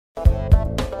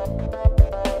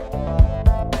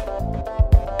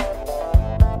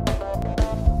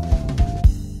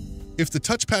If the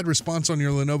touchpad response on your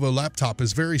Lenovo laptop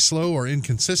is very slow or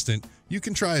inconsistent, you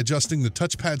can try adjusting the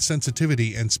touchpad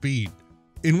sensitivity and speed.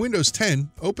 In Windows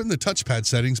 10, open the touchpad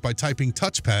settings by typing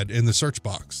touchpad in the search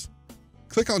box.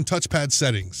 Click on Touchpad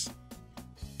Settings.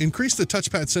 Increase the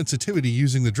touchpad sensitivity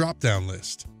using the drop-down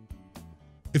list.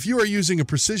 If you are using a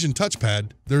precision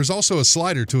touchpad, there is also a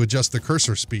slider to adjust the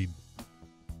cursor speed.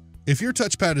 If your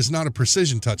touchpad is not a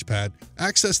precision touchpad,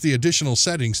 access the additional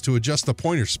settings to adjust the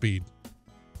pointer speed.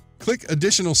 Click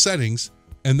Additional Settings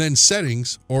and then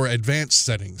Settings or Advanced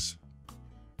Settings.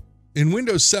 In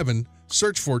Windows 7,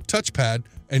 search for Touchpad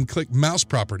and click Mouse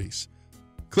Properties.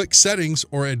 Click Settings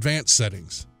or Advanced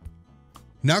Settings.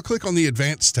 Now click on the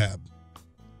Advanced tab.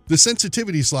 The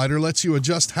sensitivity slider lets you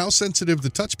adjust how sensitive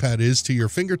the touchpad is to your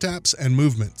finger taps and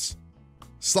movements.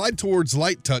 Slide towards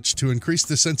Light Touch to increase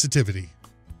the sensitivity.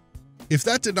 If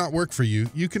that did not work for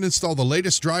you, you can install the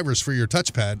latest drivers for your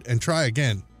touchpad and try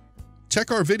again. Check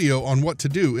our video on what to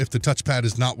do if the touchpad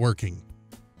is not working.